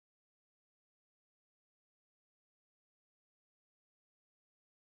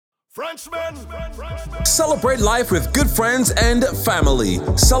Frenchmen! Celebrate life with good friends and family.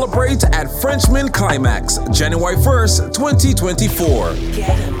 Celebrate at Frenchmen Climax, January 1st, 2024.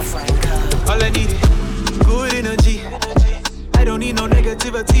 Get him, Franco. All I need is good energy. I don't need no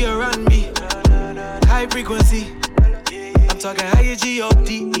negativity around me. High frequency. I'm talking higher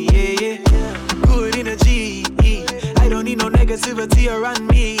G-O-D, yeah. Good energy. I don't need no negativity around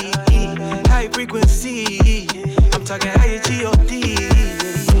me. High frequency. I'm talking higher G-O-D.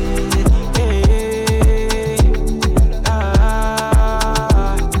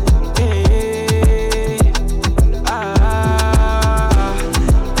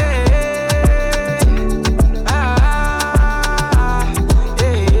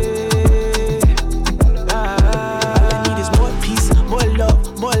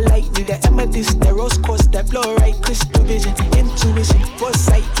 That rose quartz, that flow right, crystal vision, intuition,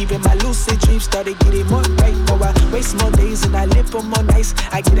 foresight. Even my lucid dreams started getting more right. Oh, I waste more days and I live for more nights.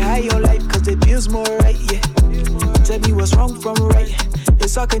 I get high on life cause it feels more right, yeah. Tell me what's wrong from right.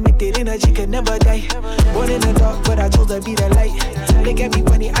 It's all connected, energy can never die. Born in the dark, but I chose to be the light. Look at me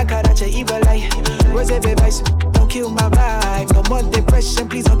funny, I got out your evil light. Words of advice, don't kill my vibe. No more depression,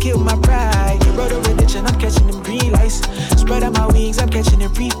 please don't kill my pride. Road of redemption, I'm catching them green lights. Spread out my wings, I'm catching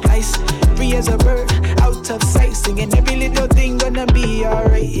them free flights. Free as a bird, out of sight. Singing every little thing gonna be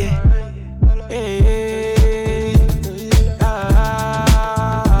alright, yeah. Hey.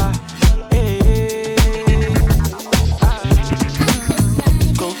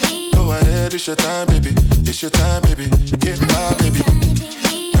 It's your time, baby. It's your time, baby. Get my baby.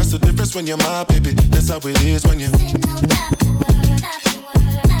 That's the difference when you're my baby. That's how it is when you.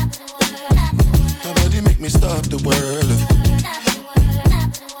 Nobody make me stop the world.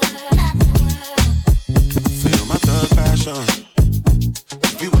 Feel my thug passion.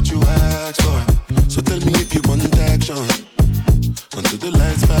 Be what you ask for. So tell me if you want action. Until the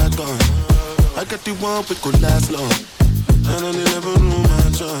lights back on. I got the one we could last long. And I never room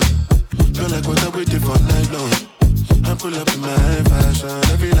mansion. Feel like what I waited for night long. I pull up in my fashion.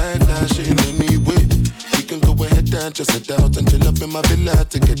 Every night flashing anyway. We can go ahead and just head out and chill up in my villa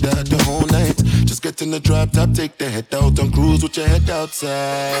to get out the whole night. Just get in the drop top, take the head out and cruise with your head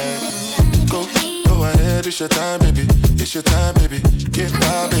outside. Go ahead, it's your time, baby. It's your time, baby. Get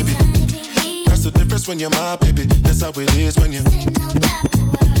my baby. That's the difference when you're my baby. That's how it is when you.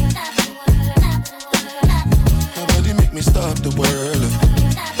 Nobody make me stop the world.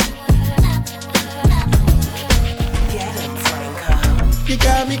 You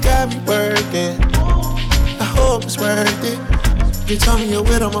got me working. I hope it's worth it. You told me you're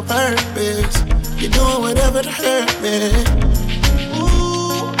with on my purpose. You're doing whatever to hurt me.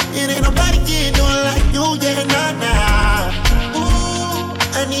 Ooh, it ain't nobody can do it like you, yeah, nah. Ooh,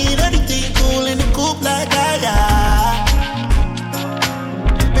 I need everything cool in the coupe like that, yeah.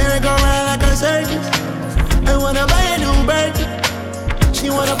 Merry go round like a circus. I wanna buy a new bird. She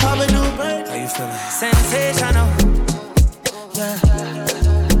wanna pop a new bird. How you feeling? Sensational. Yeah.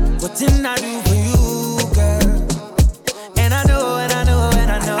 What didn't I do for you, girl? And I know. I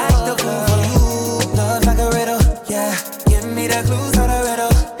act the fool for you. Love like a riddle, yeah. Give me the clues to the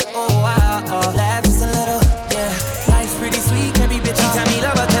riddle. Oh, wow, laugh just a little, yeah. Life's pretty sweet, can be bitchy. Tell me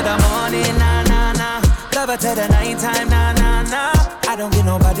love her to the morning, nah. Love her to the nighttime, nah. I don't get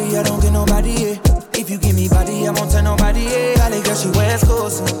nobody, yeah. If you give me body, I won't tell nobody, yeah. Valley girl, she West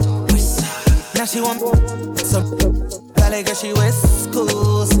Coast. Now she want some. Valley girl, she West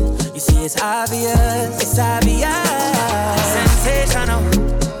Coast. You see, it's obvious. Sensational.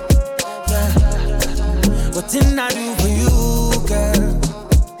 Yeah. What didn't I do for you, girl?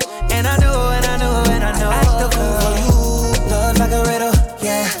 And I know. Act the fool for you. Love like a riddle,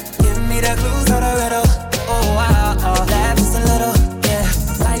 yeah. Give me the clues to the riddle. Oh, wow, laugh just a little, yeah.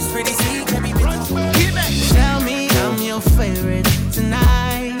 Life's pretty sweet, can be bitchy. Tell me I'm your favorite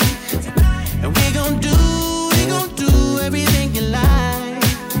tonight. And we gon' do everything you like.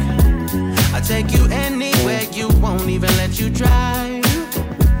 I'll take you anywhere you won't even let you drive.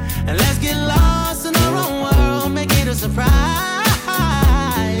 And let's get lost in our own world, make it a surprise.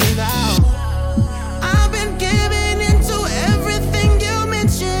 I've been giving into everything you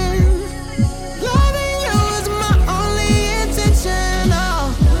mentioned. Loving you is my only intention.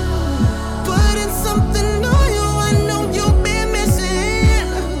 Oh, putting something on you, I know you've been missing.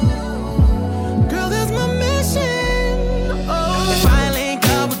 Girl, that's my mission. Oh, if I link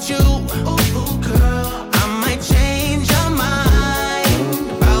up with you, ooh, girl, I might change your mind.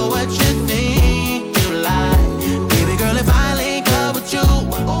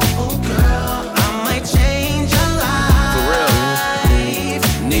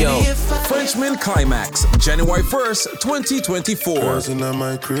 Frenchmen Climax, January 1st, 2024. Girls in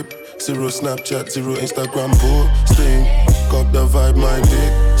my crib, zero Snapchat, zero Instagram posting. Got the vibe, my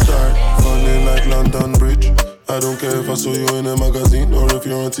dick start falling like London Bridge. I don't care if I saw you in a magazine or if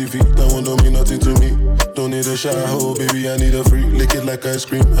you're on TV. That one don't mean nothing to me. Don't need a shower, baby, I need a free. Lick it like ice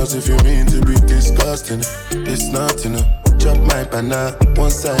cream, as if you mean to be disgusting. It's not enough. Chop my banana,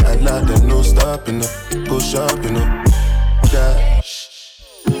 one side I like that, no stopping up. Go shopping up. Dash.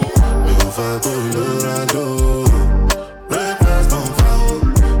 Va Colorado, breakfast don't foul.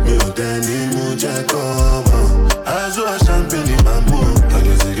 Milk Danny Moja come. I saw a champagne in my mood. I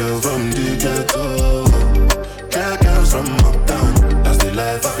guess a girl from the ghetto. Girls from uptown. That's the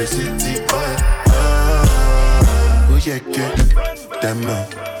life of a city boy. Oh yeah, get them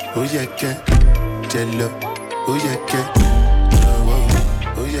up. Oh yeah, get jello. Oh yeah, get.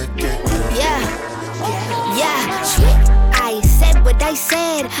 Oh yeah, get. Yeah, sweet. I said what I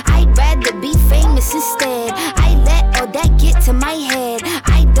said. I'd rather be famous instead. I let all that get to my head.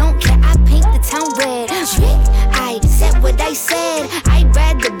 I don't care, I paint the town red. I said what I said. I'd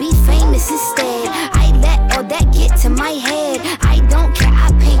rather be famous instead. I let all that get to my head. I don't care,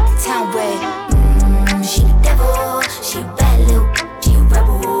 I paint the town red. She the devil, she a bad little, she a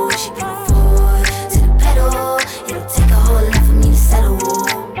rebel. She put her foot to the pedal. It'll take a whole lot for me to settle.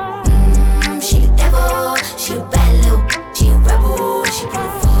 She the devil, she a bad little, she a rebel. She put her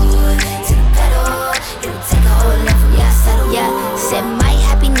foot to the pedal. It'll take a whole lot for me to settle. Yeah, said my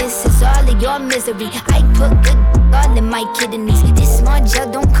happiness is all of your misery. I put good all in my kidneys. This small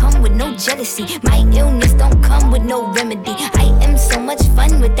gel don't come with no jealousy. My illness don't come with no remedy. I am so much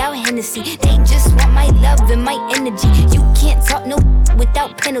fun without Hennessy. They just want my love and my energy. You can't talk no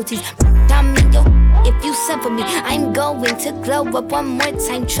without penalties. I'm in your if you send for me. I'm going to glow up one more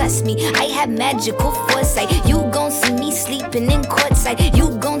time, trust me. I have magical foresight. You gon' see me sleeping in courtside. You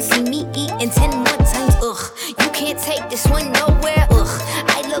gon' see me eating 10 more times. Ugh, you can't take this one nowhere. Ugh,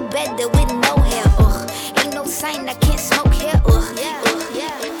 I look better with no hair. Ugh, ain't no sign I can't smoke here. Ugh,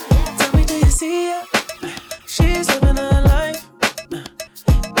 yeah. Tell me, do you see her? She's living her life.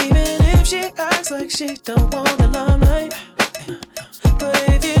 Even if she acts like she don't want the limelight. But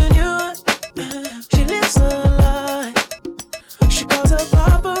if you knew her, she lives her life. She calls her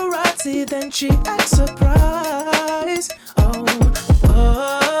paparazzi, then she acts surprised.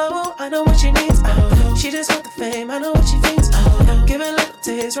 Oh, I know what she needs. She just want the fame, I know what she thinks. Giving little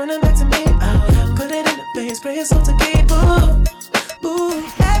days, running back to me. Put it in the veins, pray it's all to keep. Ooh,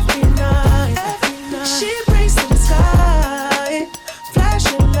 every night. She prays to the sky,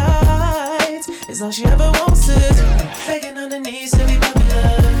 flashing lights. It's all she ever wants is begging on her knees to be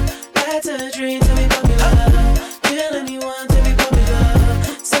popular. That's a dream to be popular. Kill anyone to be popular.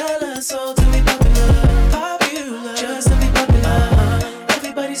 Sell her soul to be popular. Popular, just to be popular.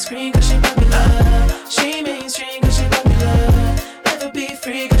 Everybody scream 'cause she popular. She mainstream 'cause she popular. Never be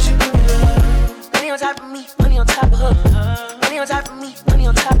free 'cause she popular. Money on top of me, money on top of her. Money on top of me, money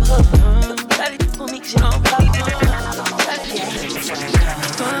on top of her. Daddy for me 'cause you know I'm popular.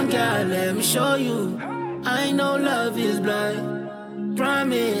 Come girl, let me show you. I know love is blind.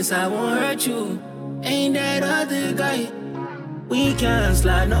 Promise I won't hurt you. Ain't that other guy? We can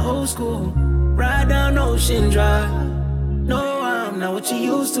slide in the old school. Ride down Ocean Drive. No, I'm not what you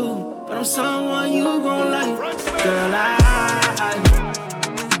used to, but I'm someone you gon' like. Girl, I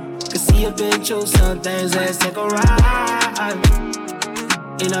can see a picture, some things, let's take a ride.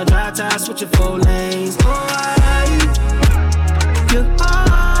 In a dry time, switching 4 lanes. Your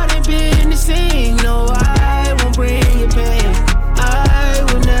heart ain't been the same. No, I won't bring you pain. I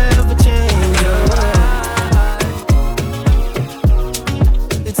will never change your life.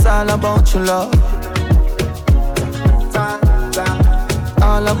 It's all about your love.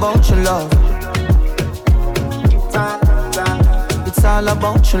 All about your love. It's all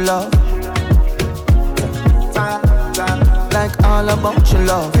about your love. Like all about your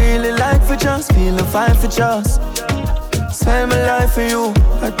love. Feeling like for just, feeling fine for just. Spend my life for you,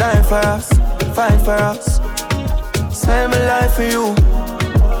 I die for us, fight for us. Spend my life for you,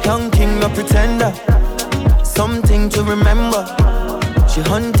 young king, no pretender. Something to remember. She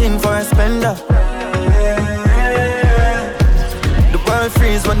hunting for a spender. The world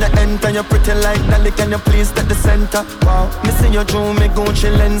freeze when they enter. You're pretty like Nelly, can you please take the center? Wow, me see you through me Gucci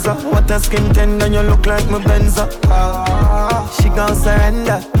lenser. What a skin tender, you look like my Benza. Wow, she gon'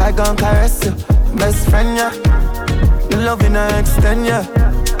 surrender, I gon' caress you, best friend yeah. You loving her extend yeah.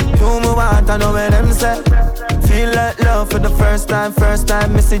 You move out, I know where them say. Feel like love for the first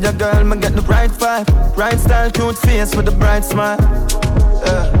time. Me see your girl, me get the right vibe. Right style, cute face with a bright smile.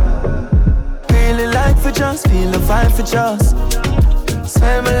 Feeling like for just, feeling fine for just.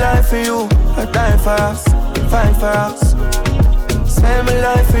 Spend my life for you, die for us, fight for us. Spend my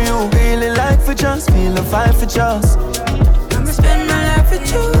life for you, feeling like for just, feel the fight for just. I'ma spend my life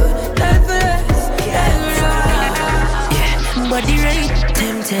with you, life for us, Yeah, body right,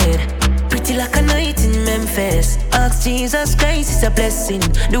 tempted. Pretty like a night in Memphis. Ask Jesus Christ, it's a blessing.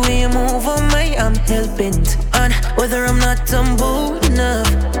 The way you move on my, I'm hell-bent on whether I'm not bold enough.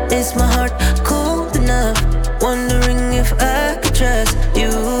 Is my heart cold enough? Wondering if I could trust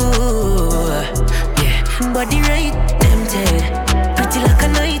you. Yeah, body right, tempted. Pretty like a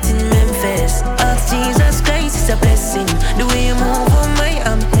night in Memphis. Ask Jesus Christ, it's a blessing. The way you move on my,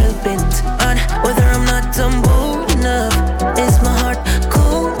 I'm hell-bent on whether I'm not bold enough. Is my heart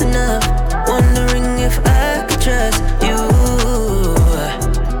cold enough? Wondering if I could trust you.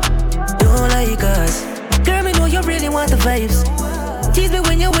 Don't like us. Girl, me know you really want the vibes. Tease me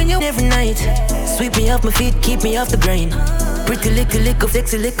when you every night. Sweep me off my feet, keep me off the grind. Pretty little,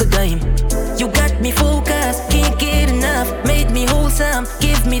 sexy little dime. You got me focused, can't get enough. Made me wholesome,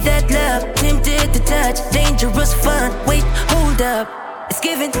 give me that love. Tempted to touch, dangerous fun. Wait, hold up, it's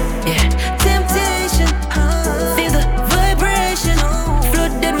given, yeah. Temptation, feel the vibration.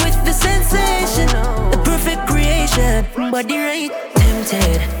 Flooded with the sensation, the perfect creation. Body right,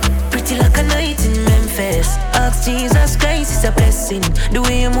 tempted. Pretty like a night in Memphis. Ask Jesus Christ, it's a blessing. The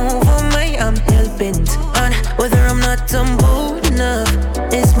way you move on my, I'm hell-bent on whether I'm not bold enough.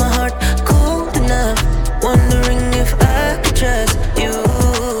 Is my heart cold enough? Wondering if I could trust you.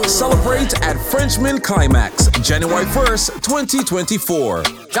 Celebrate at Frenchmen Climax, January 1st, 2024.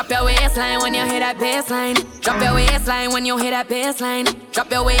 Drop your waistline when you hear that bassline. Drop your waistline when you hear that bassline.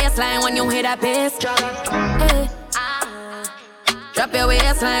 Drop your waistline when you hear that bass. Hey. Drop your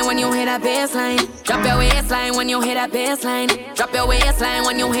waistline when you hear that bassline. Drop your waistline when you hear that bassline. Drop your waistline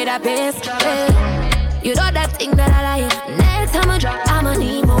when you hear that bass. Hey. You know that thing that I like. Next time I drop, I'ma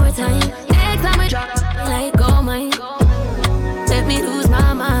need more time. Next time I drop, like oh my, let me lose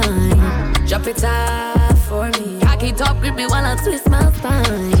my mind. Drop it off for me. Cock it up, grip me while I twist my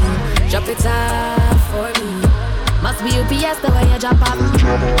spine. Drop it off for me. Must be UPS the way you drop off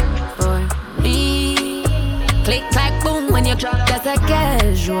for me. Click, clack, boom when you drop, that's a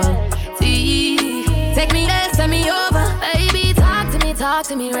casualty. Take me there, send me over. Baby, talk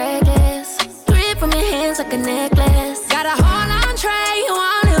to me reckless. Grip from your hands like a necklace. Got a whole on tray, you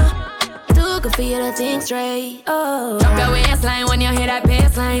want it. Too good for you to think straight. Oh. Drop your waistline when you hear that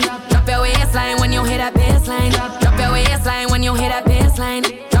bassline. Drop your waistline when you hear that bassline. Drop your waistline when you hear that bassline.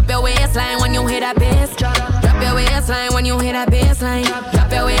 Drop your waistline when you hear that bass. Drop your waistline when you hear that bassline.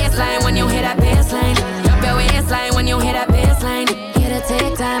 Drop your waistline when you hear that bassline. Drop your waistline when you hear that bassline. Here to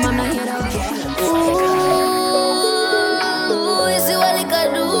take time, I'm not here to. Ooh, you see what it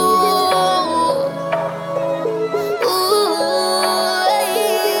can do.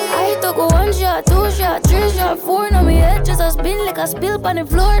 I took 1 shot, 2 shot, 3 shot, 4. Now me head just a spin like a spill on the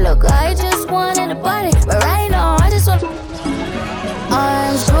floor. Look, I just wanted the body, but right now I just want.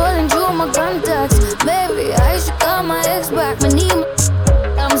 I'm scrolling through my contacts. Baby, I should call my ex back. My name,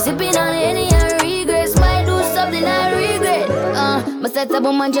 I'm sipping on any regrets. Might do something I regret. My setup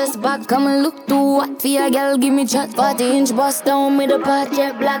on my chest back. Come and look too hot for your girl. Give me chat. 40-inch bust down with a part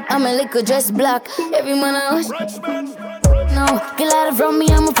jet black. I'm a liquor dress black. Every man I hush. No, get out from me,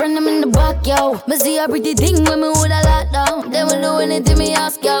 I'm a friend, I'm in the back, yo. Me see a pretty thing when me with a lot down. Then we do anything me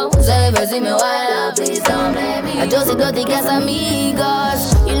ask, yo. So if you see me wild out, please don't blame me. I just don't think it's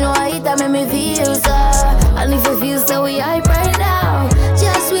amigos. You know I hate that make me feel so. And if you feel so, we hype right now.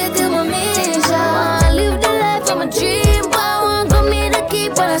 Just wait till my mission. Live the life of my dream, but I want come here to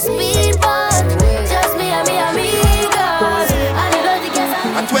keep on a speed bump. Just me and me amigos. And you don't think it's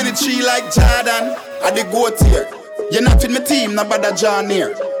I'm 23 like Jordan, I the goat here. You're not with my team, no bother John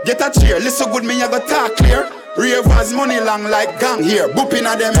here. Get a cheer, listen good, me you go talk clear. Ravers money long like gang here. Boop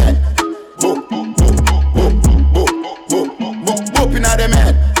inna them head. Boop, boop, boop, boop, boop, boop, boop, boop inna them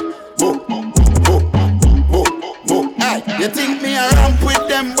head. Boop, boop, boop, boop, boop. Aye, you think me a ramp with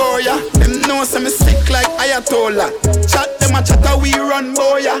them boy ya? Them know some me sick like Ayatollah. Chat them a chatter we run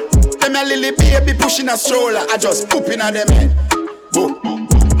boy ya. Them a lily baby pushing a stroller. I just boop inna them head. Boop.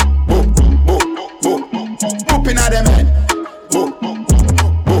 Inna them head.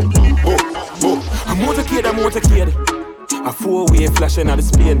 I'm motorcade. A 4-way flashing out the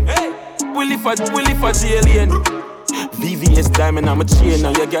Spain. Hey, we live for alien. VVS diamond, I'm a chain.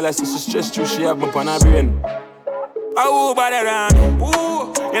 Now your girl has so stressed through, she have me on her brain. Oh, by the round.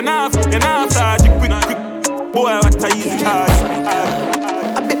 Ooh, you're not charge. Quick. Boy, what a easy charge.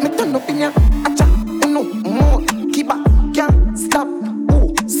 I bet me turn up in ya. Acha, no more. Keep up, can't stop.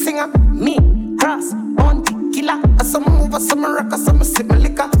 Ooh, singer, me, cross, on. Killer, some move, some rock, some sip my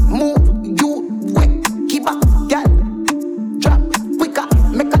liquor. Move, you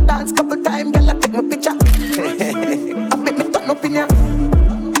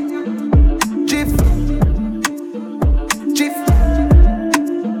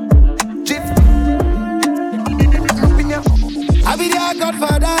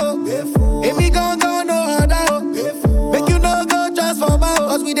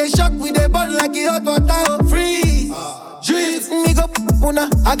una.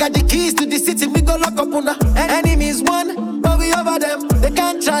 I got the keys to the city, we go lock up una. Enemies won, but we over them. They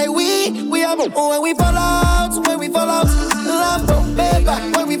can't try, we have when we fall out, Lambo, paper,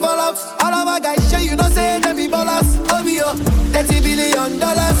 when we fall out. All of our guys show you don't say them be ballers. OBO, $30 billion.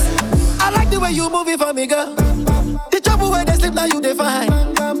 I like the way you move it for me, girl. The trouble where they sleep, now you define.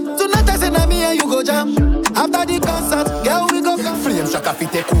 Tonight I say na me and you go jam. After the concert, girl, we go Flame shaka fi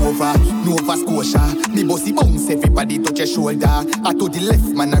take over, Nova Scotia. The bossy bounce, everybody touch your shoulder. I to the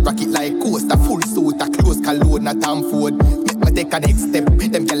left, man, I rock it like coaster. Full suit, a close cologne, a Tom Ford. Make me take a next step,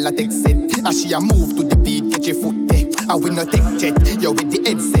 them gyal a take set. As she a move to the beat, catch your foot there. I will not take jet, yo with the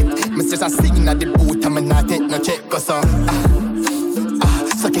headset. Me just a sing at the boot, I'm not take no check, cause so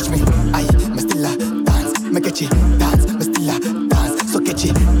catch me, me still a dance. Me catch it, dance, me still a dance. So catch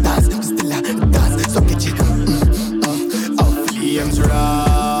it, dance, me still a dance. So catch it, our flames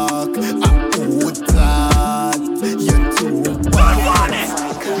rock. Put that, you too bad.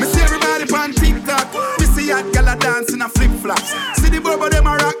 Me see everybody on TikTok. Me see hot gala dance in a flip flops. See the bubble them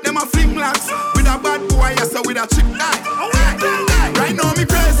a rock, them a fling locks. With a bad boy, yes, with a chick night. Right now me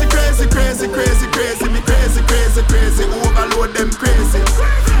crazy, me crazy. Overload them crazy.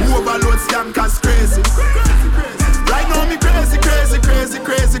 Overload scankers crazy. Right now me crazy.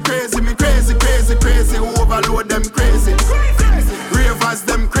 Me crazy. Overload them crazy. Ravers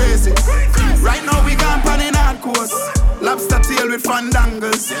them crazy. Right now we gone pan in hard course. Lobster tail with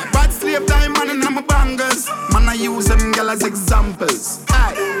fandangles. Bad slave time man and I'm a bangers. Man I use them girl as examples.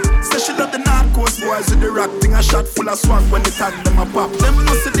 Aye. Say she love the North Coast boys with the rock thing. A shot full of swag when they tag them a pop. Them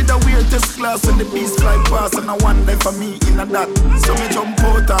must have did the weirdest class when the beast fly past. And I one day for me in a that. So me jump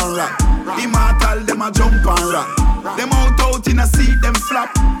out and rock. Immortal them a jump and rock. Them out in a seat them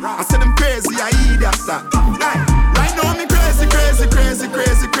flap. I say them crazy, I eat that. Right now me crazy.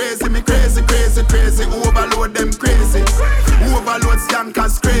 Me crazy. Overload them crazy. Overload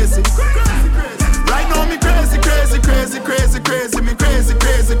scankers crazy. Right now me crazy. Me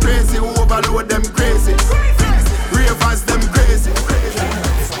crazy. Overload them crazy. Ravers them crazy.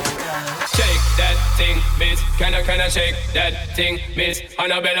 Shake that thing, miss. Can I shake that thing, miss?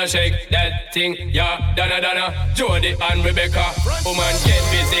 Annabella shake that thing, yeah. Donna, Jody and Rebecca. Woman get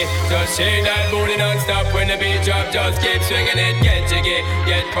busy, just shake that booty non-stop. When the beat drop, just keep swinging it. Get jiggy,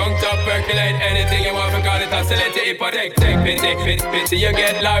 get crunked up, percolate anything you want. Call it oscillate, take pity. You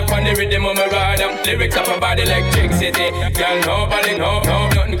get live on the rhythm of my ride. Lyrics up about electricity. Girl, nobody know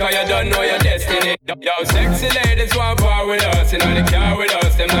nothing, cause you don't know your destiny. Yo, sexy ladies want war with us. You know they car with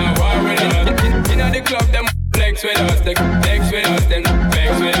us, them not war with us. You know the club, them flex with us, them flex with us.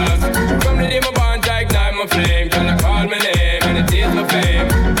 From the day my bond, I ignite my flame. Tryna call my name, and it is my fame.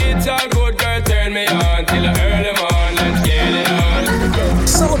 It's all good, girl, turn me on till I earn them on. Let's get it on.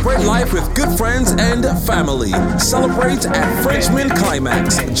 Celebrate life with good friends and family. Celebrate at Frenchmen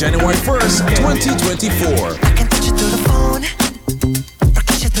Climax, January 1st, 2024. I can touch you through the phone, or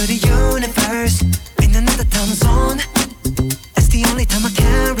kiss you through the universe. In another time zone, that's the only time I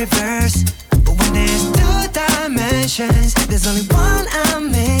can reverse. But when there's two dimensions, there's only one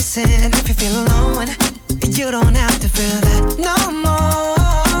I'm missing. And if you feel alone, you don't have to feel that no more.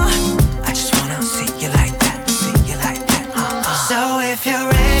 I just wanna see you like that. So if you're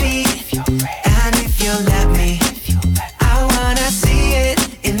ready, and if you let me, I wanna see it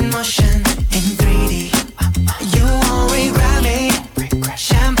in motion, in 3D. You won't regret me.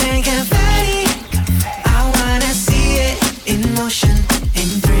 Champagne confetti. I wanna see it in motion, in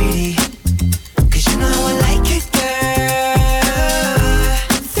 3D. Cause you know I like it, girl.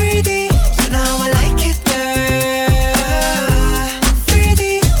 3D. You know I like it, girl.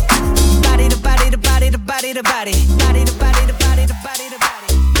 3D. Body to body to body to body to body. Body to body to body to body to body.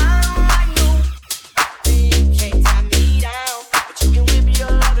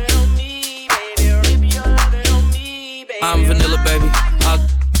 I'm vanilla, baby.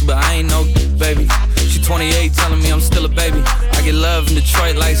 But I ain't no baby. She 28, telling me I'm still a baby. I get love in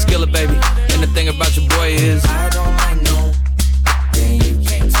Detroit like Skillet, baby. And the thing about your boy is I don't like no. Then you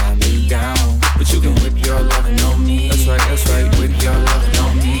can't tie me down. But you can whip your lovin' on me. That's right. Whip your lovin'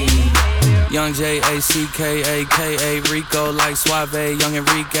 on me. Young J-A-C-K-A-K-A Rico like Suave, young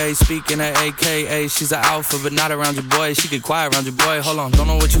Enrique. Speaking of AKA, she's an alpha but not around your boy. She get quiet around your boy. Hold on, don't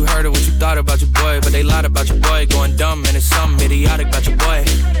know what you heard or what you thought about your boy, but they lied about your boy. Going dumb and it's something idiotic about your boy.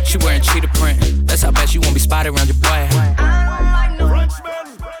 She wearing cheetah print, that's how bad she won't be spotted around your boy.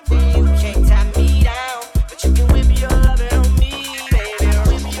 You can't tie me down, but you can whip your lovin' on me, baby.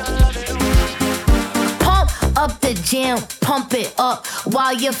 Whip your lovin' on me. Pump up the jam, pump it up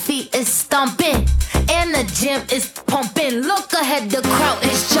while your feet is stumping. And the gym is pumping. Look ahead, the crowd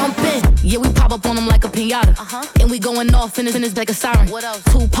is jumping. Yeah, we pop up on them like a pinata. And we going off in this like a siren. What else?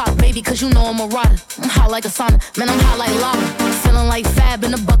 Tupac, baby, cause you know I'm a rider. I'm hot like a sauna, man, I'm hot like lava. Feeling like Fab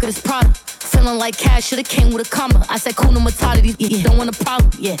in the bucket is Prada. Feeling like Cash should've came with a comma. I said, Kuna Matata, these don't want a problem.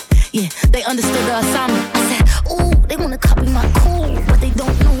 Yeah, they understood the assignment. I said, ooh, they wanna copy my cool, but they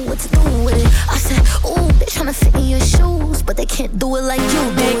don't know what to do with it. I said, ooh, they tryna fit in your shoes, but they can't do it like you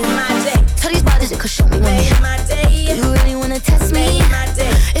do. Make my day. Tell these bodies it could show me. Make my day. You really wanna test me? Make my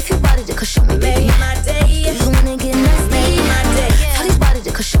day. If you bodies it could show me, baby. Make my day. You wanna get nasty? Make my day. Tell these bodies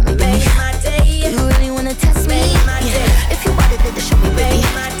it could show me, baby. Make my day. You really wanna test me? Make my day. If you bodies it could show me, baby.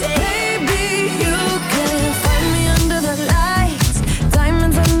 Make my day.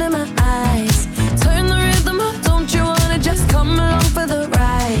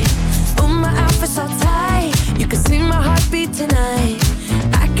 So tight, you can see my heartbeat tonight.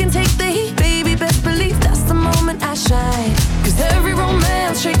 I can take the heat, baby, best believe that's the moment I shine. Cause every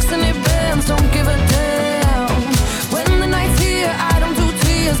romance shakes and it bends, don't give a damn. When the night's here, I don't do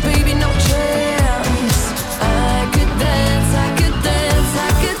tears, baby, no chance. I could dance, I could dance,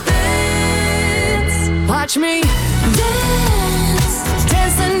 I could dance. Watch me dance,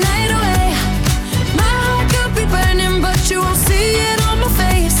 dance the night away. My heart could be burning, but you won't see it on my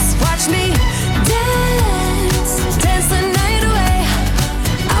face. Watch me dance, dance the night away.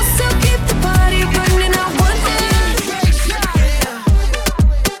 I'll still keep the party burning out one day.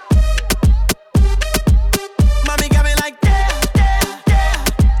 Mami got me like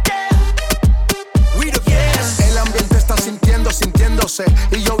we the best. El ambiente está sintiéndose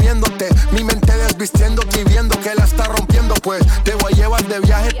y yo viéndote. Mi mente desvistiéndote y viendo que la está rompiendo. Pues te voy a llevar de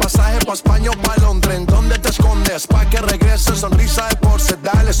viaje, pasaje pa' España o pa' Londres. ¿En dónde te escondes? Pa' que regrese, sonrisa de porce.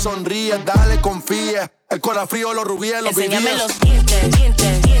 Dale, sonríe, dale, confía. El corazón frío, los rubíes, los vivíes. Enséñame los dientes,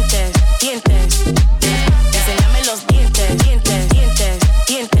 dientes, dientes, dientes. Enséñame los dientes, dientes, dientes,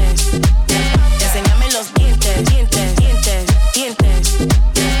 dientes. Enséñame los dientes, dientes, dientes, dientes.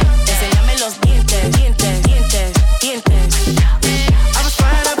 Enséñame los dientes, dientes, dientes, dientes. I was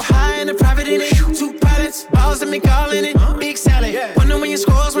flying up high in a private in it. Two pilots, balls and me calling it big salad. Wonder when your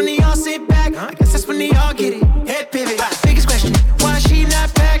scores when they all sit back. I guess that's when they all get it. Head pivot. Biggest question, why she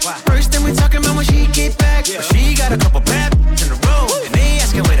not back? First thing we talking about when she get back. But she got a couple bad in the road, and they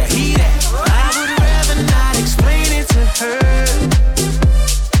asking where the heat at. I would rather not explain it to her.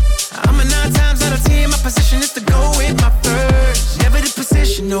 I'm a 9 times out of 10, my position is to go with my first. Never the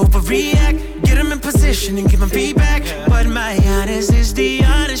position, overreact. Get them in position and give them feedback. But my honest is the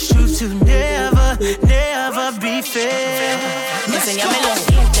honest truth to never, never be fair. Enséñame los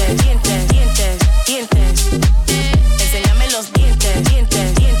dientes, dientes, dientes, dientes. Enséñame los dientes,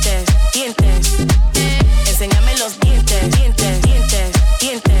 dientes, dientes, dientes. Enséñame los dientes, dientes, dientes,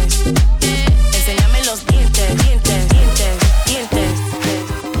 dientes. Enséñame los dientes, dientes, dientes, dientes.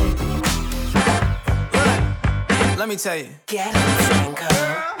 Let me tell you. Get Franco.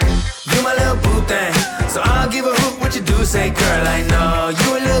 You my little boo thing, so I'll give a hoot what you do say, girl, I know.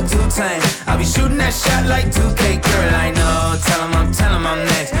 You a little too tame, I'll be shooting that shot like 2K, girl, I know. Tell him I'm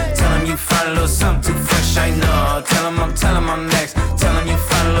next, tell him you find a little something too fresh, I know. Tell him I'm next, tell him you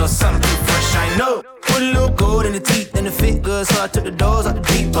find a little something too fresh, I know. Put a little gold in the teeth and the fit good, so I took the doors out the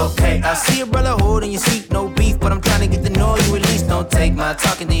deep, okay. I see a brother holding your seat, no beef, but I'm trying to get to know you at least. Don't take my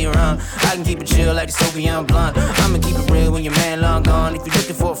talking to your own, I can keep it chill like the Soviet blonde. I'ma keep it real when your man long gone. If you're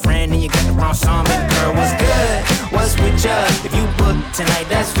looking for a friend and you got the wrong song, baby girl, what's good? What's with ya? If you book tonight,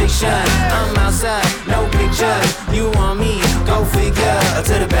 that's fiction. I'm outside, no pictures. You want me, go figure.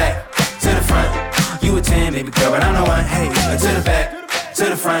 To the back, to the front. You a 10, baby girl, but I'm the one. Hey, to the back, to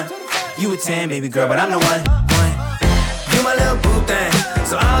the front. You a 10, baby girl, but I'm the one. You my little boo thing,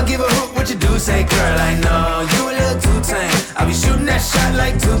 so I'll give a hoot what you do say, girl, I know. You a little too tame, I'll be shooting that shot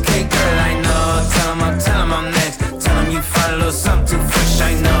like 2K, girl, I know. Tell him I'm next, tell him you find a little something too fresh,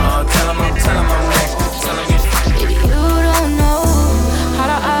 I know. Tell him I'm next, tell him you don't know how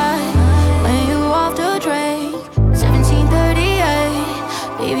to act when you off the drain.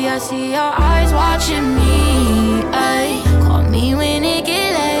 1738, baby, I see your eyes watching me, ay. Call me when it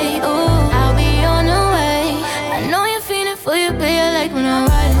get late, ooh, I'll be on the way. I know you're feeling for you, but you like when I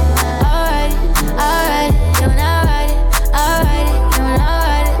ride it. Alright, alright, you when I ride it. Alright, you when I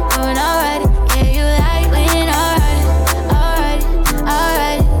ride it, you when I ride it. Yeah, you like when I ride it. Alright, alright.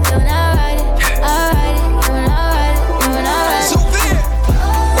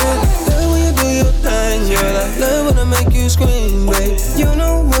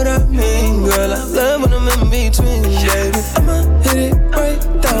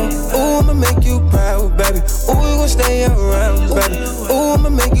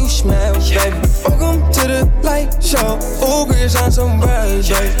 shine so bright,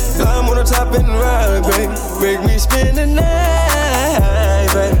 babe. Climb on the top and ride, babe. Make me spend the night,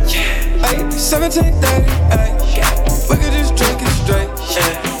 babe. Ay, 17:30, ay. We could just drink it straight,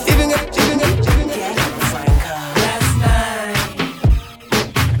 even got. Last night,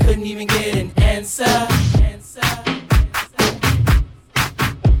 I couldn't even get an answer.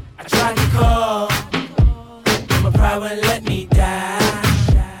 I tried to call, but my pride wouldn't let me die.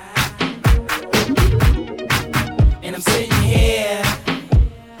 And I'm sitting here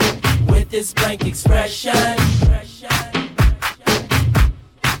with this blank expression.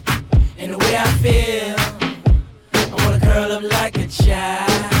 And the way I feel, I wanna curl up like a child.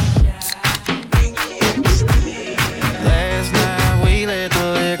 Last night we let the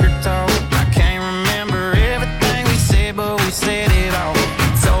liquor talk. I can't remember everything we said, but we said it all. You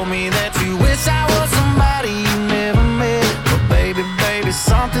told me that you wish I was somebody you never met. But baby,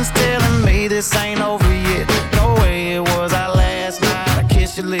 something's telling me this ain't over yet. No way it was our last night. I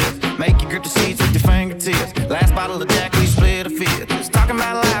kissed your lips, make you grip the sheets with your fingertips. Last bottle of Jack, we split a fifth. Just talking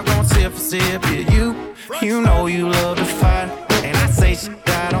about life, going sip for sip. Yeah, you know you love to fight, and I say shit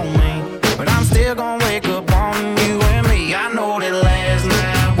I don't mean, but I'm still gonna wake up on you and me. I know that last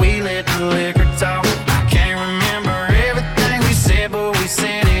night we let the liquor talk. I can't remember everything we said, but we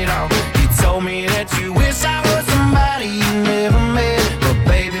said it all. You told me that you wish I was somebody you never met. But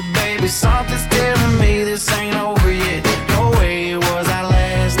baby, something's telling me this ain't over yet. No way it was our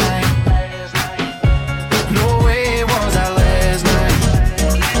last night. No way it was our last night.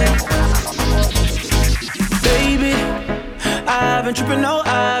 Baby, I've been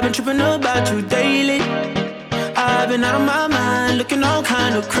tripping about you daily. I've been out of my mind, looking all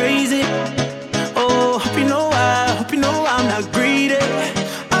kind of crazy. Oh, hope you know I'm not greedy.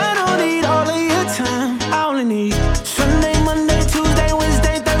 I don't need all of your time, I only need Sunday, Monday, Tuesday,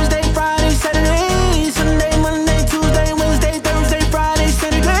 Wednesday, Thursday, Friday, Saturday. Sunday, Monday, Tuesday, Wednesday, Thursday, Friday,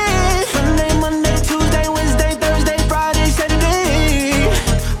 Saturday. Sunday, Monday, Tuesday, Wednesday, Thursday, Friday, Saturday.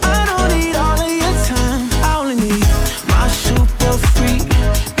 I don't need all of your time, I only need my super freak,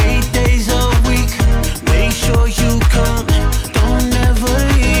 8 days a week. Make sure you come, don't ever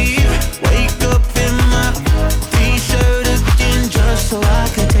leave. Wake up in my t-shirt again just so I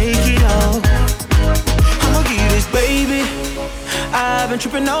can take it off. I'ma give this, baby. I've been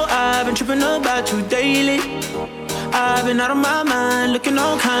tripping about you daily. I've been out of my mind, looking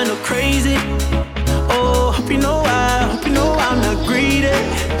all kind of crazy. Oh, hope you know I'm not greedy.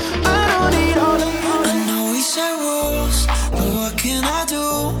 I don't need all of you. I know we set rules, but what can I do?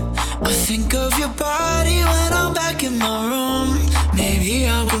 I think of your body when I'm back in my room. Maybe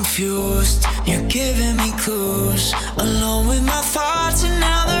I'm confused, you're giving me clues. Alone with my thoughts and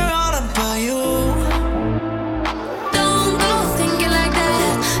now they're all about you. Don't go thinking like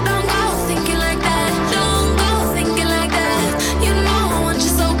that. Don't go thinking like that. Don't go thinking like that. You know I want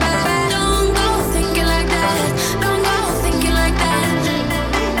you so bad. Don't go thinking like that. Don't go thinking like that.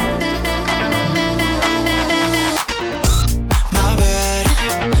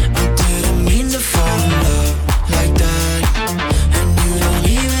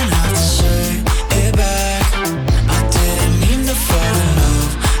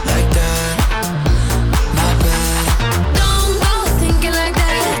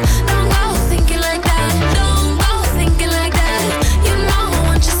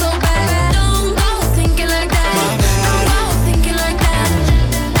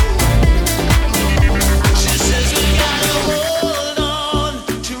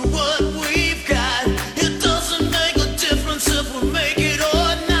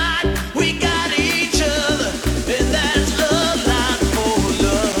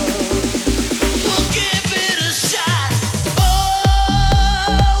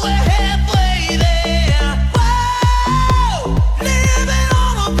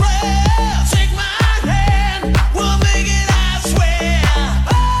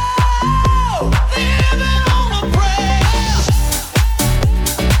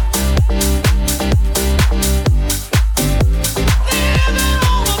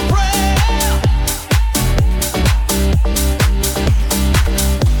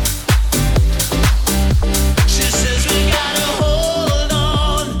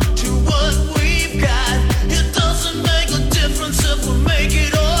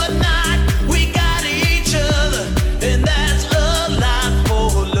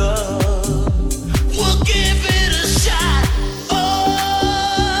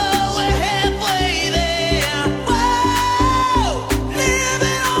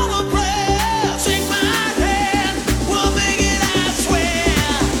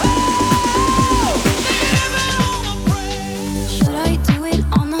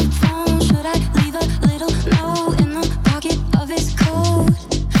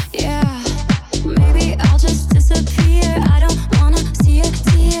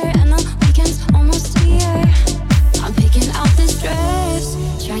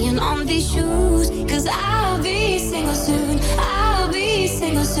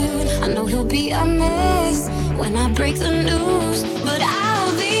 when I break the news. But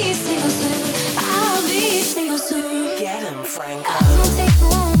I'll be single soon. I'll be single soon. Get him, Franco. I'm gonna take who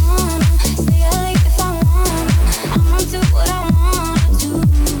I want. Stay late if I want. I'm gonna do what I want to.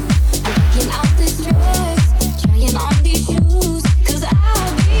 Breaking out this dress, trying on these shoes. 'Cause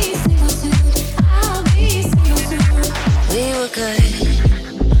I'll be single soon. I'll be single soon. We were good,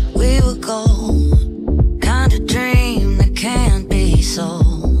 we were gold. Kind of dream that can't be sold.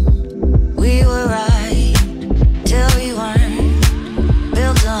 We were right till we weren't.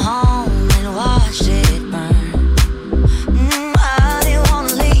 Built a home and watched it burn. I didn't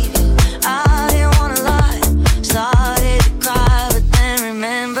wanna leave you, I didn't wanna lie. Started to cry, but then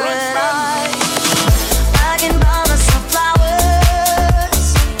remembered I can buy myself flowers,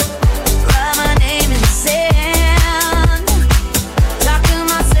 write my name in the sand, talk to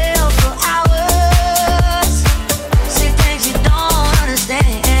myself for hours, say things you don't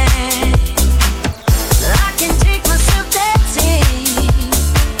understand. I can take myself dancing,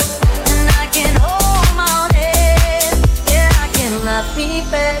 and I can hold my own head. Yeah, I can love me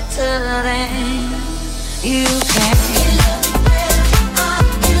better than you can.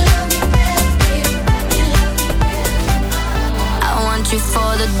 I want you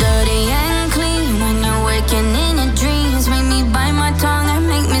for the dirty and clean. When you're waking in your dreams, make me bite my tongue and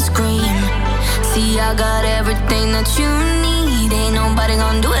make me scream. See, I got everything that you need. Ain't nobody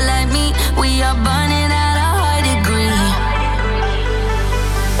gonna do it like me. We are burning at a high degree.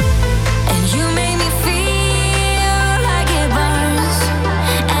 And you make me feel like it burns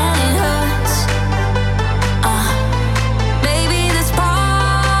and it hurts. Baby, this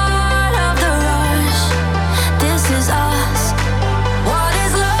part of the rush. This is us. What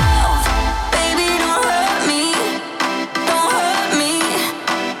is love? Baby, don't hurt me. Don't hurt me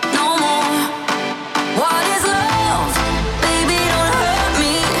no more. What is love? Baby, don't hurt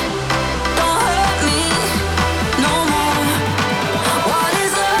me. Don't hurt me no more. What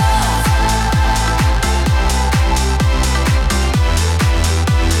is love?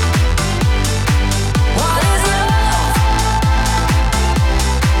 What is love?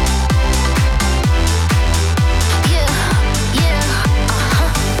 Yeah.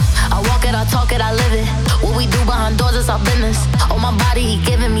 I walk it, I talk it, I live it. What we do behind doors is our business. On my body, he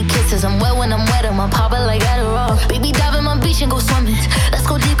giving me kisses. I'm wet when I'm wet, I'm popping like Adderall. Baby, dive in my beach and go swimming. Let's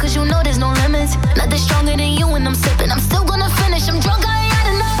go deep, 'cause you know there's no limits. Nothing stronger than you when I'm sipping. I'm still gonna finish, I'm drunk, I ain't had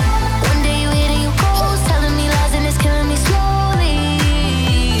enough. One day you hit and you go, telling me lies and it's killing me slowly.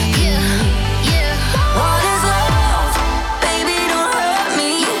 Yeah. What is love? Baby, don't hurt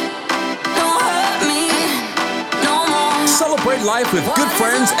me. Don't hurt me no more. Celebrate life with good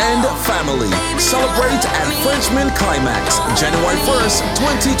friends and family. Celebrate at Frenchmen Climax, January 1st,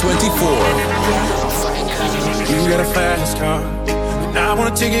 2024. You got a fast car, and I want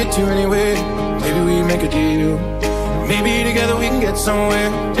a ticket to anywhere. Maybe we make a deal. Maybe together we can get somewhere.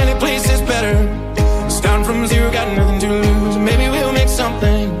 Any place is better. Starting from zero, got nothing to lose. Maybe we'll make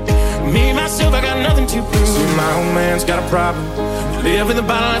something. Me, myself, I got nothing to prove. See, my old man's got a problem. Live with the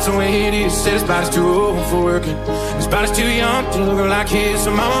bottle, that's the way it is. Said his body's too old for working. His body's too young to look like his.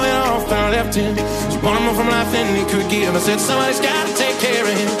 So mama went off and I left him. She wanted more from life than he could give. I said somebody's gotta take care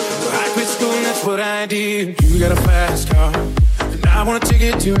of him. So I quit school and that's what I did. You got a fast car, and I want a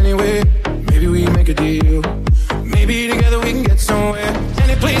ticket to anywhere. Maybe we make a deal. Maybe together we can get somewhere.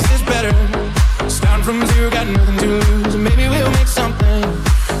 Any place is better. Starting from zero, got nothing to lose. Maybe we'll make something.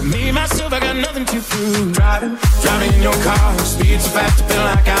 Me, myself, I got nothing to prove. Driving in your car, speed so fast I feel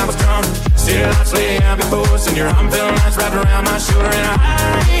like I was drunk. City lights lay out before us, and your arm felt nice wrapped around my shoulder. And I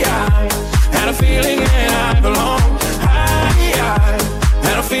had a feeling that I belonged. I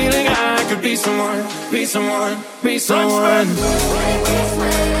had a feeling I could be someone, be someone, be someone.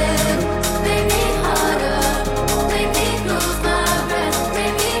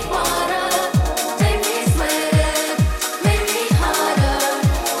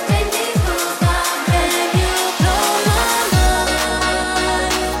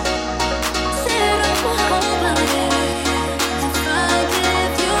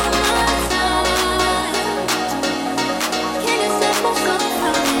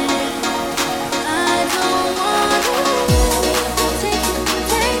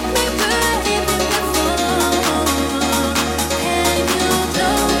 Take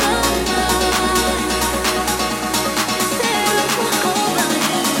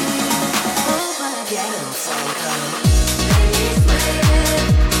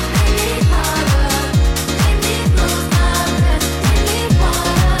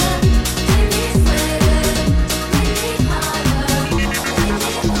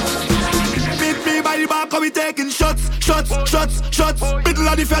taking shots. Middle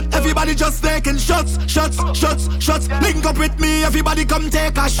of the fete, everybody just taking shots. Link up with me, everybody come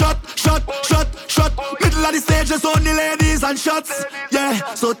take a shot. Middle of the stage, just only ladies and shots.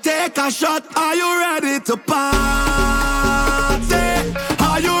 Yeah, so take a shot. Are you ready to party?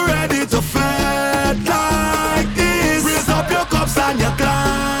 Are you ready to fete like this? Raise up your cups and your glasses.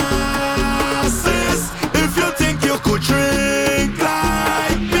 If you think you could drink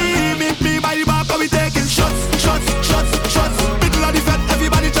like me, meet me by the bar, 'cause we taking shots. Middle of the fete,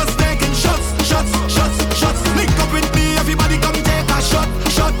 everybody just taking shots. Link up with me, everybody come take a shot.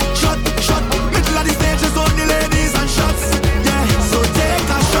 Middle of the stage is only ladies and shots. Yeah, so take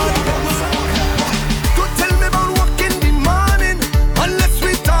a shot. Don't tell me about work in the morning, unless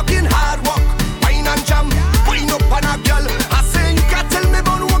we talking hard work. Wine and jam, wine up on a girl. I say you can't tell me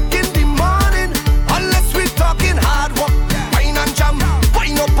about work in the morning, unless we talking hard work. Wine and jam,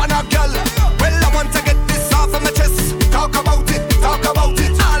 wine up on a girl. Well, I want to get this off of my chest. Talk about it.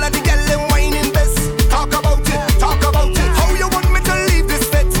 All of the girl them whining this. Talk about it. How you want me to leave this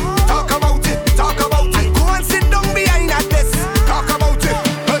set? Talk about it. And go and sit down behind that desk. Talk about it.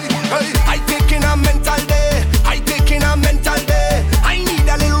 Hey, I taking a mental day. I need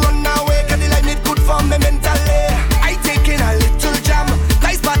a little run away, 'cause the line it good for me mentally. I taking a little jam,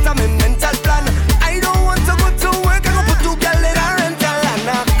 nice part of me mental plan. I don't want to go to work, I go put two girl in a rental and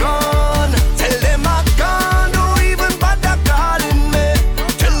I'm gone. Tell them I'm gone, don't even bother calling me.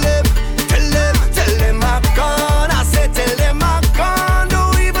 Tell them I'm gone. I said tell them I'm gone,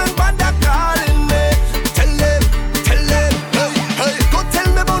 don't even bother calling me. Tell them, hey, go tell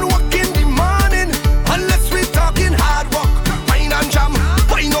me about work in the morning, unless we talking hard work. Wine and jam,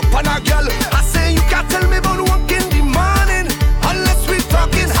 wine up on a girl. I say you can't tell me about work in the morning, unless we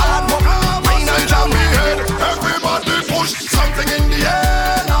talking hard work. Wine and jam. Everybody push something in the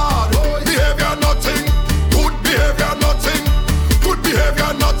air now. Behavior nothing, good behavior nothing.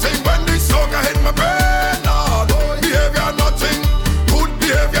 When this song I hit my brain now. Behavior nothing, good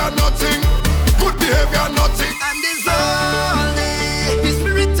behavior nothing. And it's all day. The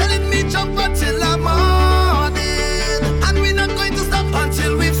spirit telling me jump until the morning, and we're not going to stop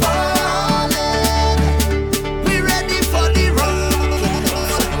until we falling. We ready for the road.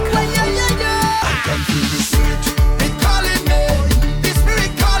 Yeah. I can feel the spirit. It calling me. The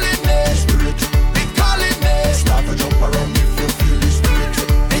spirit calling me. It calling me. Start to jump around if you feel the spirit.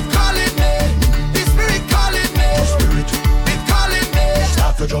 It calling me. The spirit calling me. It calling me.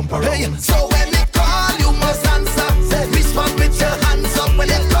 Start to jump around. Hey, so when it call, you must answer. Respond with your hands up. When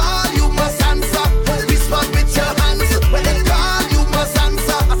it call, you must answer. Respond with your hands up. When it call, you must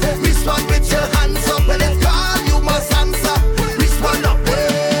answer. Respond with your hands up. When it call, you must answer. Respond up.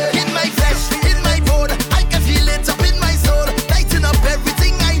 In my flesh, in my bone, I can feel it up in my soul. Lighting up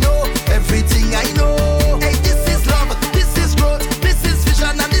everything I know. Hey, this is love, this is growth, this is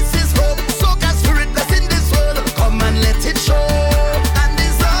vision, and this is hope. So God's spirit that's in this world, come and let it show. And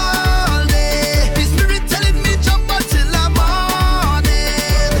it's all day. The spirit telling me jump until the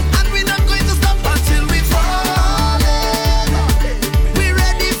morning, and we're not going to stop until we falling. We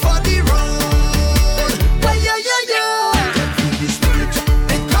ready for the road. Yeah. The spirit.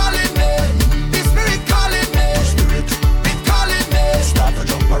 It calling me. The spirit calling me. It calling me. Start to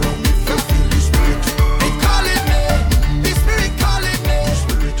jump around if you feel the spirit. It calling me. The spirit calling me.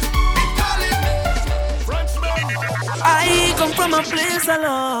 It calling me. I come from a place of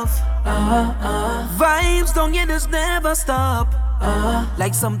love. Vibes don't get us never stop.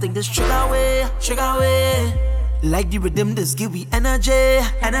 Like something that's trigger away. Like the rhythm that's give we energy.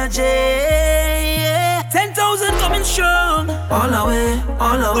 10,000 coming strong. All away.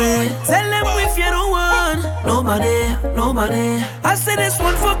 Tell them if you don't want nobody. I say this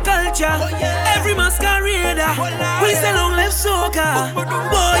one for culture. Every masquerader. We say long live soca.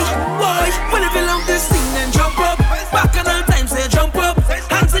 Boy, well if you love this thing then jump up. Back on all time say jump up.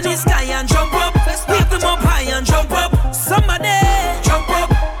 Hands in the sky and jump up. Wave them up high and jump up. Somebody jump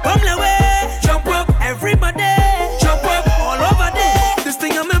up. Come the way. Jump up. Everybody jump up. All over there. This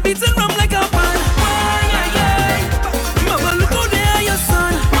thing I'm beating rum like a pan. Mama look out there your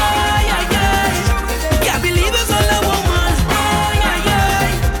son. Can't believe it's all a woman.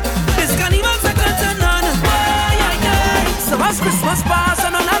 This carnival second to none. So as Christmas pass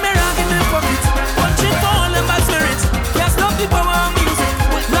and all I'm in my pocket. Punching for all them bad spirits. Can't stop the power of music.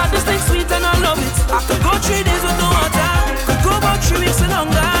 Lord, this thing sweet and I love it. I could go 3 days with no water. Could go about 3 weeks and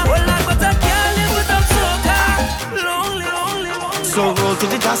longer. Well, like but I can't live without soca. Lonely. So roll to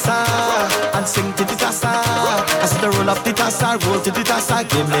the tassa and sing to the tassa. As the roll up the tassa, roll to the tassa.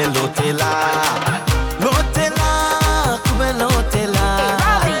 Give me Lotela, come Lotela,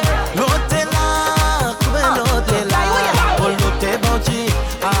 Lotela, come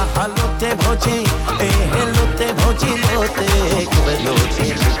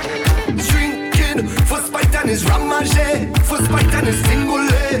drinking. First bite and is ramage. First bite and is single.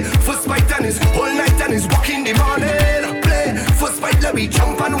 First bite and is all night and is walk in the morning. Play. First bite let me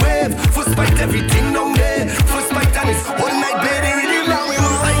jump and wave. First bite everything down there. First bite and is all night play the rhythm. Now we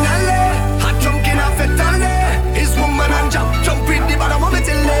will finally. Hot drunken and fetale. His woman and jump in the bottom of it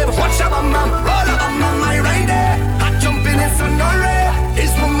till live. Watch out, mama, roll up, mama, I ride there. Hot jumping in sunrise.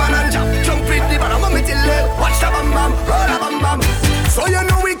 His woman and jump in the bottom of it till live. Watch out, mama, roll up, mama. So you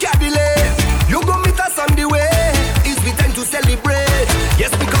know we can't delay. You go meet us on the way. It's the time to celebrate.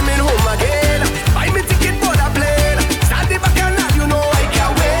 Yes, we coming home again. Buy me ticket for the plane. Start the bacchanal, you know I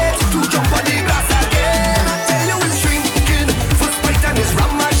can't wait to jump on the grass again. I tell you it's drinking. First bite and it's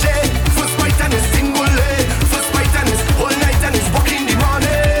ramage. First bite and it's single. First bite and it's all night and it's walk in the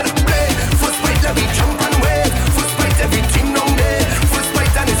morning. Play. First bite let me jump and wave. First bite everything down there. First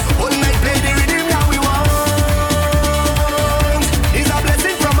bite and it's all night play the rhythm now we want. It's a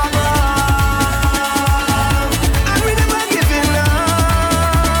blessing from above. And we never giving up.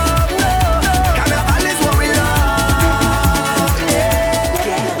 No, no. Carnival is what we love.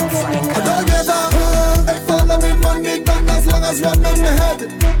 I don't give a They follow me money back as long as one in my head.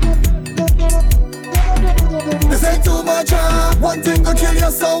 This ain't too much, one thing will kill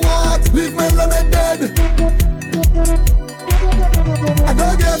you, so what? Leave me running dead. I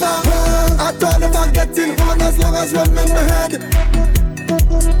don't give a I thought about getting on as long as one in my head.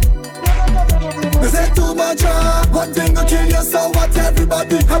 This ain't too much, one thing will kill you, so what?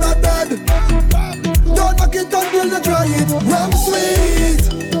 Everybody have a dead. Don't knock it until you try it. Rum sweet,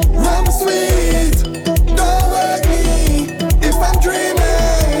 rum sweet. Don't wake me if I'm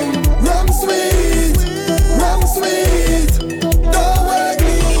dreaming. Rum sweet, rum sweet. Don't wake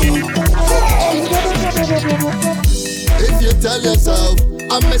me. If you tell yourself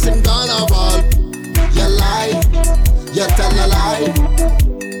I'm missing carnival, you lie, you tell a lie.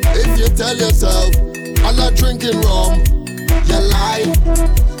 If you tell yourself I'm not drinking rum, you lie,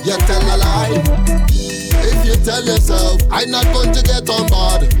 you tell a lie. If you tell yourself I'm not going to get on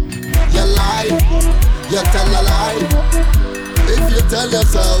board, you lie, you tell a lie. If you tell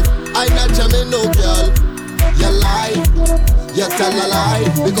yourself I'm not jamming no girl, you lie, you tell a lie.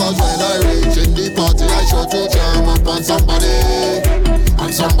 Because when I reach in the party I sure to jam up on somebody,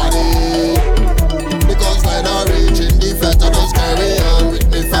 on somebody. Because when I reach in the fete I just carry on with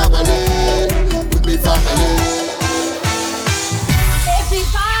me family, with me family.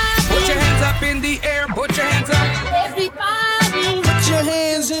 Put your hands up in the air, put your hands up. Everybody, Put your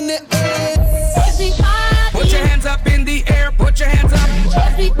hands in the air. everybody, Put your hands up in the air, put your hands up.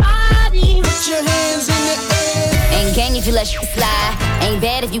 everybody. Put your hands in the air. Ain't gang if you let shit slide. Ain't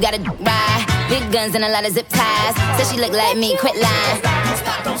bad if you got a ride. Big guns and a lot of zip ties. Said she look like me, quit lying. Don't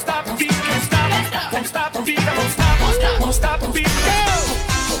stop, don't stop the beat, don't stop, don't stop, don't stop the beat, don't stop, don't stop, don't stop the beat.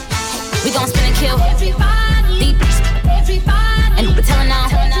 We gon' spin and kill. Everybody, Deep everybody, and we're telling on.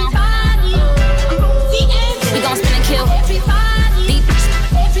 everybody. The end. We gon' spin and kill. Everybody, Deep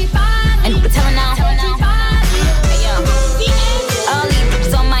everybody, and we're telling on. Hey yo, the end. all these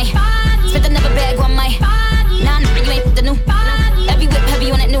bitches on my. Spent another bag on my. Nah, you ain't the new. Every whip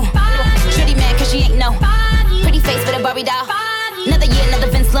heavy on it new. Shorty mad cause she ain't no. Pretty face with a Barbie doll. Another year, another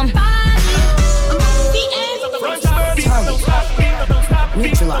Vince Slim. The end.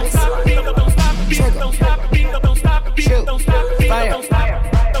 Neutralize. Trigger. Shoot. Fire. Fire.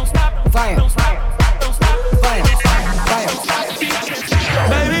 Fire. Fire.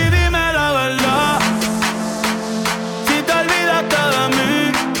 Baby, dime la verdad. Si te olvidaste de mí,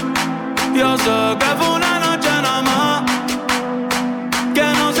 yo sé que fue una noche nada más, que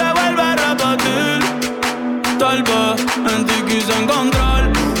no se vuelve a repetir. Tal vez en ti quise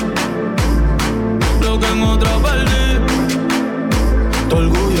encontrar lo que en otra perdí. Tu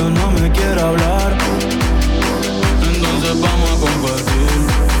orgullo no me quiere hablar, entonces vamos a compartir.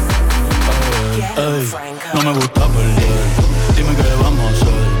 Ey, no me gusta perder. Dime qué vamos a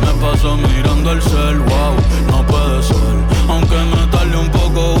hacer. Me paso mirando el cel, wow, no puede ser. Aunque me tarde un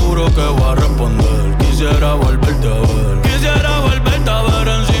poco, juro que voy a responder. Quisiera volverte a ver. Quisiera volverte a ver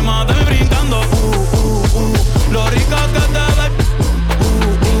encima de mí brincando. Lo rica que te ves.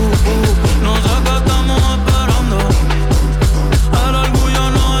 No sé qué estamos esperando. El orgullo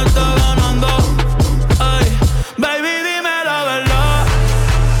nos está ganando. Ey, baby, dime la verdad.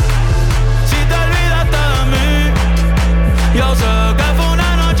 Si te olvidaste de mí, yo sé que fue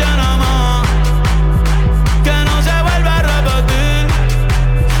una noche nada más, que no se vuelve a repetir.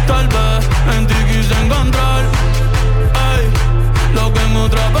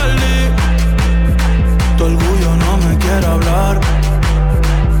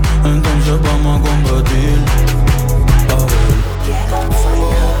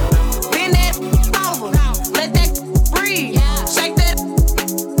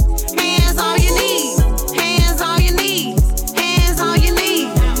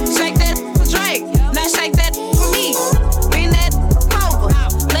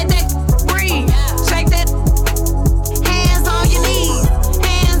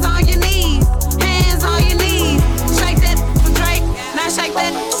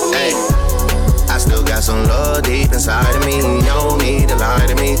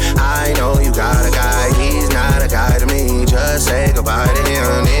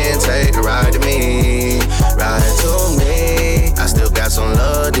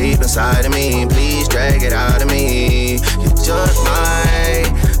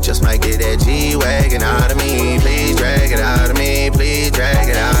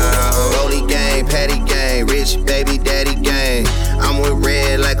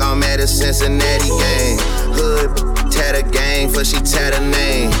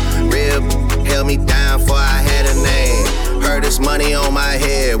 held me down before I had a name. Heard this money on my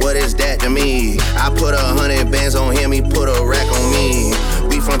head, what is that to me? I put 100 bands on him, he put a rack on me.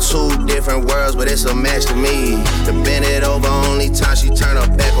 We from two different worlds, but it's a match to me. To bend it over, only time she turn her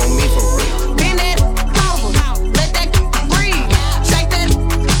back on me for real. Bend it over, let that breathe. Shake that,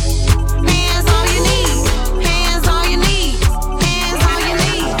 hands on your knees, hands on your knees, hands on your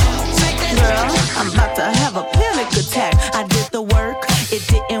knees. Shake that. Girl, I'm about to have a panic attack. I did the work, it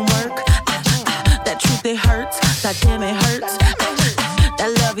didn't work. That truth, it hurts, that damn it hurts. That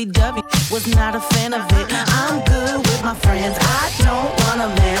lovey-dovey was not a fan of it. I'm good with my friends, I don't want a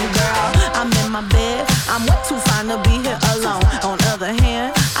man, girl. I'm in my bed, I'm way too fine to be here alone. On other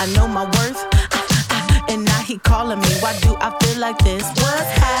hand, I know my worth, and now he calling me. Why do I feel like this?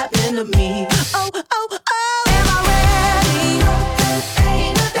 What's happened to me? Oh, oh, oh. Am I ready?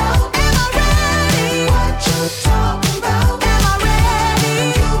 Ain't no doubt. Am I ready? What you talking about? Am I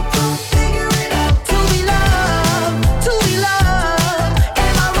ready? You gon' figure it out. To be loved, to be loved.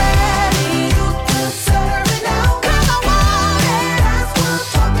 Am I ready? You deserve it now. 'Cause I want it. That's what I'm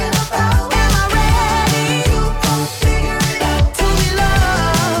talking about. Am I ready? You gon' figure it out. To be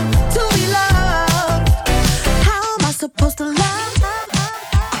loved, to be loved. How am I supposed to love?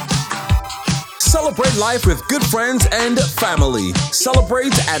 Celebrate life with good friends and family.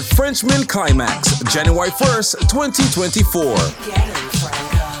 Celebrate at Frenchmen Climax, January 1st, 2024.